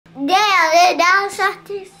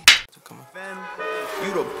artist.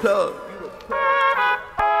 You the plug.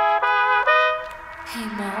 Hey,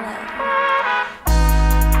 Mellow.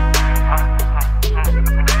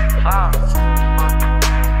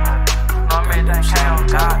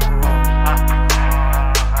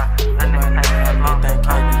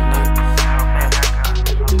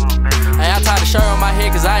 Shirt on my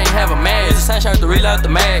head cause I ain't have a mag. It's the same shirt to reload the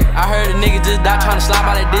mag. I heard a nigga just died tryna slime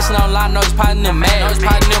by that dissing online. Know he's potting them mad. Know he's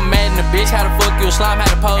potting them mad in the bitch. How the fuck you a slime? How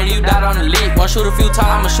the pole you died on the lick. Wanna shoot a few times,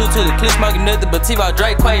 I'ma shoot to the clip. Smoking nothing but T-Ball,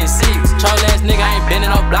 Drake, Quay, and Six. Troll ass nigga ain't bending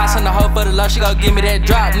no blocks. On the hoe for the love, she gon' give me that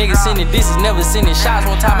drop. Nigga sending disses, never sending shots.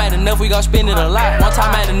 One time ain't enough, we gon' spend it a lot. One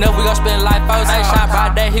time ain't enough, we gon' spend it like four sides. Shot by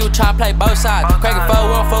day, he was tryna play both sides. Cracking four,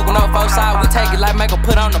 we don't fuck with no four sides. We take it like make 'em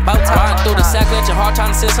put on the bow tie. Riding through the sack, let your heart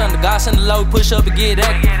tryna send something to God. Send the low, push up and get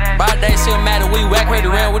that. By day, still matter, we whack, ready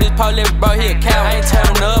to run with his pole, bro, he a cow. I ain't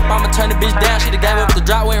turning up, I'ma turn the bitch down. She the gave up the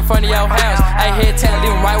drop, way in front of your house. I head talent,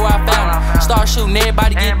 leave him right where I found him. Start shooting,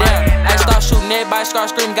 everybody get down. I start shooting, everybody start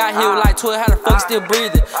screaming. Got hit with like 12, how the fuck still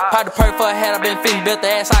breathing? Pop the perk for a head, I been feeling built the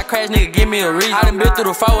ass. I crash, nigga, give me a reason. I done been through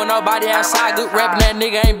the floor with nobody outside. Good rapping, that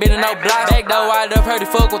nigga ain't been in no block. Back door wide up, heard he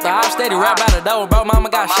fuck with the op. Steady rap by the door, bro, mama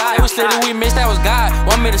got shot. It was silly, we missed, that was God.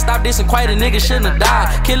 Want me to stop dissing Quay, the nigga shouldn't have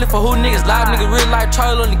died. Kill it for who niggas live, nigga real life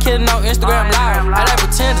troll and killing on Instagram live. I like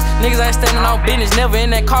pretenders, niggas ain't standing on business. Never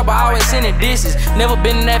in that car, but always sending dishes. Never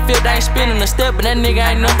been in that field, they ain't spinning a step, but that nigga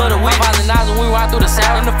ain't nothing but a weak. Apologizing, we ride through the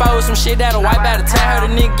sound. In the foe with some shit that'll wipe out of town. Heard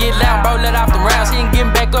a nigga get loud, bro, let off the rounds. He ain't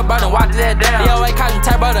getting back up, bro, done walked that down. DOA caught him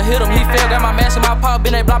tight, bro, done hit him. He fell, got my mask in my paw,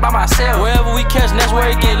 been that block by myself. Wherever we catch, that's where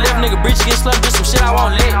he get lift. Nigga, breach get slumped, just some shit I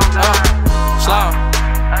won't let. Slow.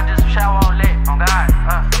 Just some shit I won't let, on God.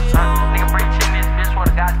 Nigga breaching this bitch where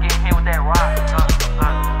the guys getting hit with that rock.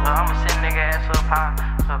 I'ma send nigga ass up high,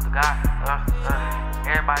 up to God.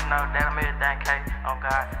 Everybody know that I'm Everythingk, on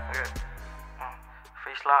God.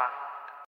 Free slide.